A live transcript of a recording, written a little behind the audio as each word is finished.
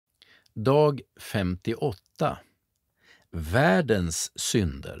Dag 58. Världens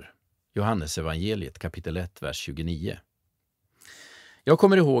synder. Johannesevangeliet kapitel 1, vers 29. Jag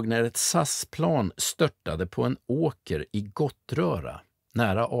kommer ihåg när ett SAS-plan störtade på en åker i Gottröra,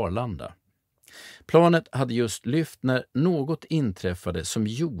 nära Arlanda. Planet hade just lyft när något inträffade som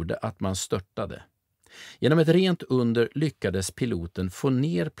gjorde att man störtade. Genom ett rent under lyckades piloten få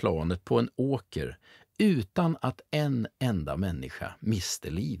ner planet på en åker utan att en enda människa miste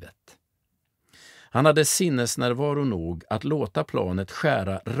livet. Han hade sinnesnärvaro nog att låta planet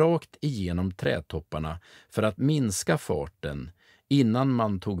skära rakt igenom trädtopparna för att minska farten innan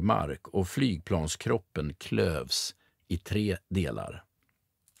man tog mark och flygplanskroppen klövs i 3 delar.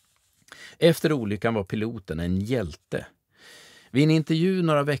 Efter olyckan var piloten en hjälte. Vid en intervju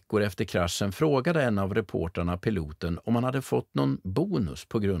några veckor efter kraschen frågade en av reportrarna piloten om han hade fått någon bonus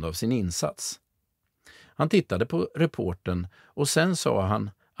på grund av sin insats. Han tittade på reportern och sen sa han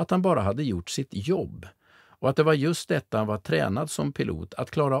att han bara hade gjort sitt jobb och att det var just detta han var tränad som pilot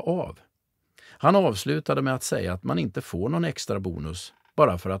att klara av. Han avslutade med att säga att man inte får någon extra bonus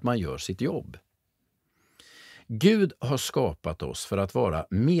bara för att man gör sitt jobb. Gud har skapat oss för att vara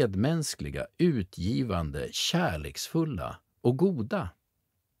medmänskliga, utgivande, kärleksfulla och goda.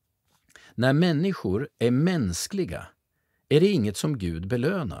 När människor är mänskliga är det inget som Gud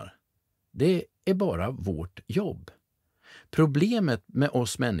belönar. Det är bara vårt jobb. Problemet med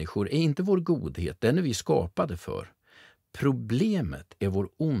oss människor är inte vår godhet, den är vi skapade för. Problemet är vår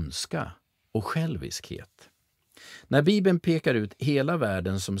ondska och själviskhet. När Bibeln pekar ut hela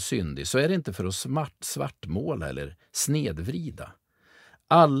världen som syndig så är det inte för att svartmåla eller snedvrida.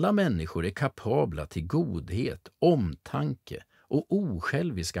 Alla människor är kapabla till godhet, omtanke och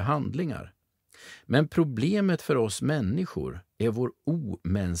osjälviska handlingar. Men problemet för oss människor är vår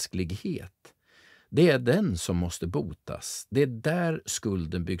omänsklighet. Det är den som måste botas. Det är där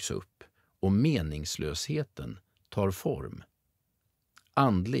skulden byggs upp och meningslösheten tar form.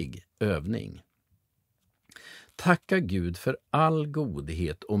 Andlig övning. Tacka Gud för all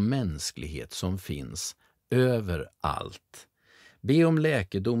godhet och mänsklighet som finns överallt. Be om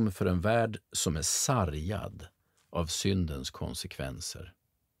läkedom för en värld som är sargad av syndens konsekvenser.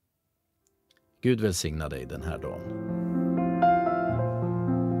 Gud välsigna dig den här dagen.